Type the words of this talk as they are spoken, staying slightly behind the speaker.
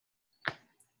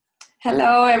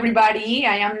Hello, everybody.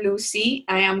 I am Lucy.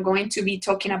 I am going to be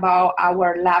talking about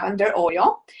our lavender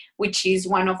oil, which is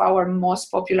one of our most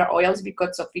popular oils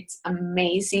because of its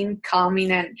amazing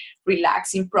calming and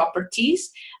relaxing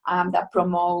properties that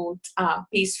promote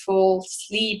peaceful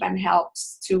sleep and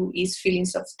helps to ease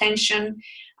feelings of tension.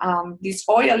 This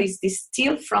oil is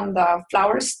distilled from the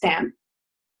flower stem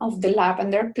of the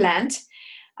lavender plant.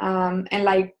 And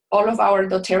like all of our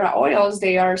doTERRA oils,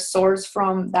 they are sourced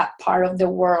from that part of the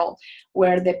world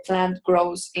where the plant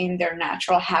grows in their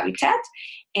natural habitat.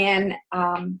 And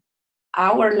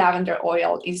our lavender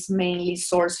oil is mainly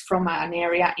sourced from an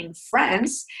area in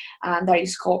France that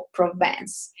is called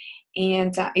Provence.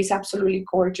 And it's absolutely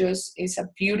gorgeous. It's a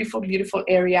beautiful, beautiful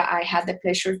area. I had the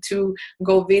pleasure to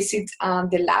go visit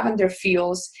the lavender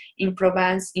fields in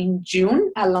Provence in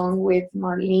June along with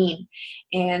Marlene.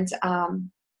 And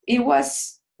it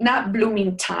was not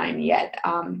blooming time yet.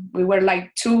 We were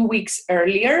like 2 weeks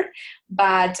earlier,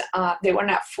 but they were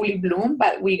not fully bloomed,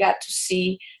 but we got to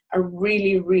see a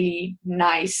really, really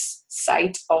nice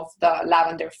sight of the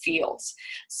lavender fields.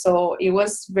 So it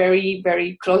was very,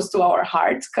 very close to our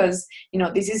hearts because,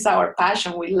 this is our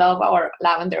passion. We love our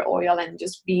lavender oil, and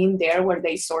just being there where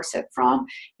they source it from,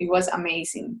 it was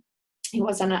amazing. It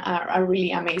was a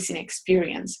really amazing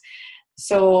experience.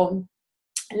 So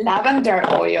lavender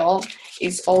oil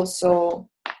is also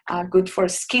good for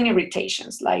skin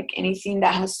irritations, like anything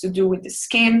that has to do with the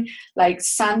skin, like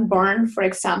sunburn, for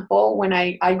example. When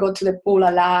I go to the pool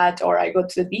a lot or I go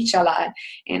to the beach a lot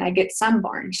and I get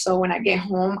sunburn. So when I get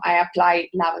home, I apply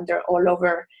lavender all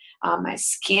over my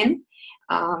skin.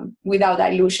 Without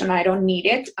dilution, I don't need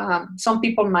it. Some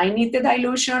people might need the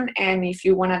dilution, and if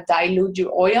you want to dilute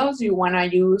your oils, you want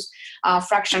to use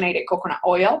fractionated coconut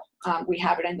oil. We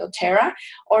have it in doTERRA,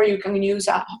 or you can use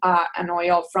an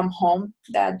oil from home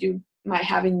that you might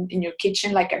have in your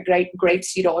kitchen, like a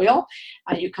grapeseed oil.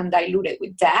 You can dilute it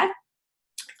with that.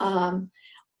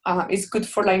 It's good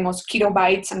for like mosquito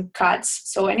bites and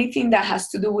cuts. So anything that has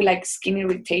to do with like skin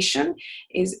irritation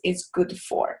is good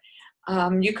for.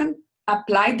 You can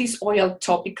apply this oil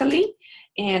topically,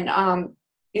 and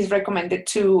it's recommended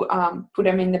to put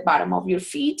them in the bottom of your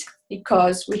feet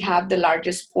because we have the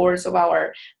largest pores of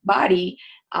our body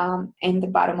in the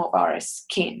bottom of our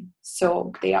skin.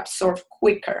 So they absorb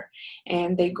quicker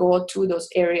and they go to those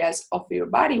areas of your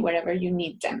body wherever you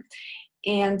need them.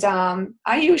 And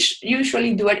I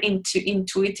usually do it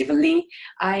intuitively.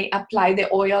 I apply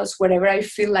the oils wherever I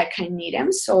feel like I need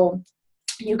them. So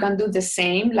you can do the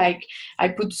same. Like I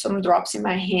put some drops in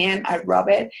my hand, I rub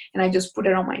it, and I just put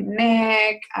it on my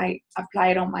neck. I apply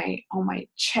it on my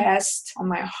chest, on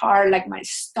my heart, like my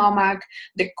stomach,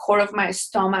 the core of my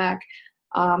stomach,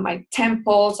 my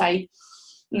temples. I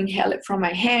inhale it from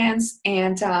my hands,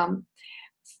 and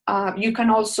you can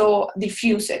also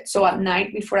diffuse it. So at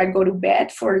night before I go to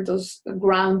bed, for those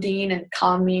grounding and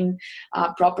calming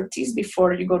properties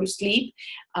before you go to sleep,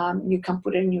 you can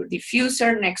put it in your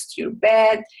diffuser next to your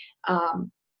bed.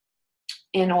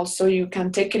 And also you can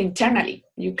take it internally.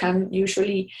 You can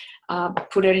usually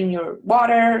put it in your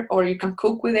water, or you can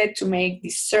cook with it to make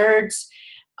desserts.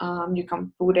 You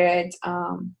can put it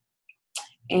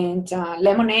and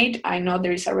lemonade. I know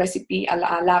there is a recipe, a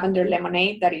lavender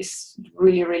lemonade that is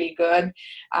really, really good.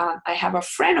 I have a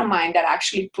friend of mine that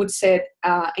actually puts it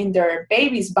in their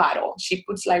baby's bottle. She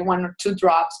puts like 1 or 2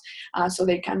 drops so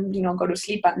they can, go to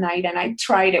sleep at night. And I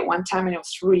tried it one time and it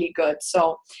was really good.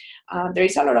 So there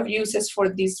is a lot of uses for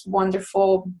this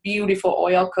wonderful, beautiful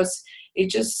oil because it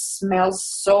just smells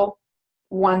so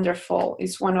wonderful.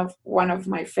 It's one of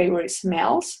my favorite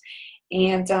smells.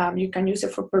 And you can use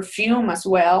it for perfume as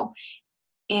well.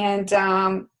 And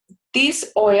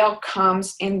this oil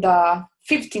comes in the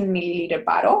 15 milliliter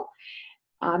bottle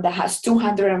that has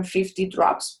 250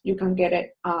 drops. You can get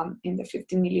it in the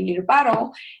 15 milliliter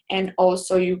bottle, and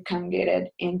also you can get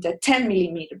it in the 10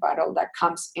 milliliter bottle that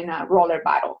comes in a roller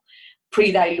bottle,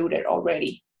 pre-diluted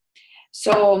already.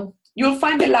 So you'll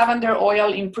find the lavender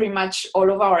oil in pretty much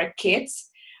all of our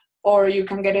kits, or you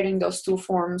can get it in those 2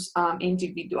 forms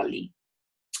individually.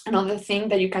 Another thing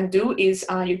that you can do is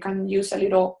you can use a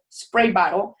little spray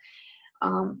bottle.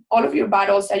 All of your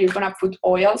bottles that you're going to put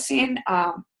oils in,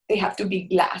 they have to be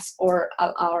glass or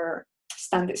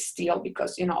stainless steel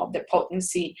because, of the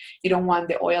potency. You don't want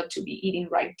the oil to be eating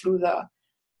right through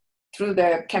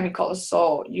the chemicals.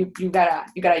 So you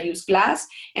gotta use glass,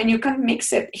 and you can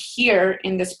mix it here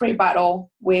in the spray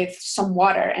bottle with some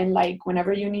water. And like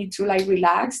whenever you need to like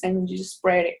relax, then you just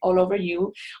spray it all over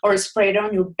you, or spray it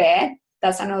on your bed.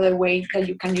 That's another way that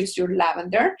you can use your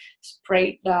lavender.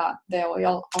 Spray the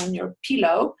oil on your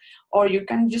pillow, or you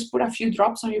can just put a few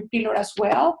drops on your pillow as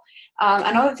well.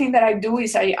 Another thing that I do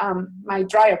is my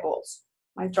dryer balls.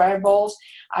 My dryer balls,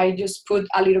 I just put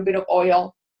a little bit of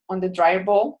oil on the dryer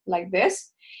ball like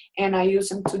this, and I use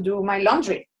them to do my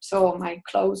laundry. So my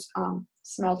clothes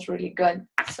smells really good.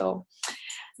 So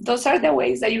those are the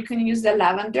ways that you can use the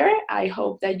lavender. I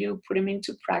hope that you put them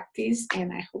into practice,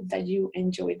 and I hope that you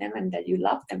enjoy them and that you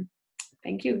love them.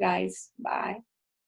 Thank you, guys. Bye.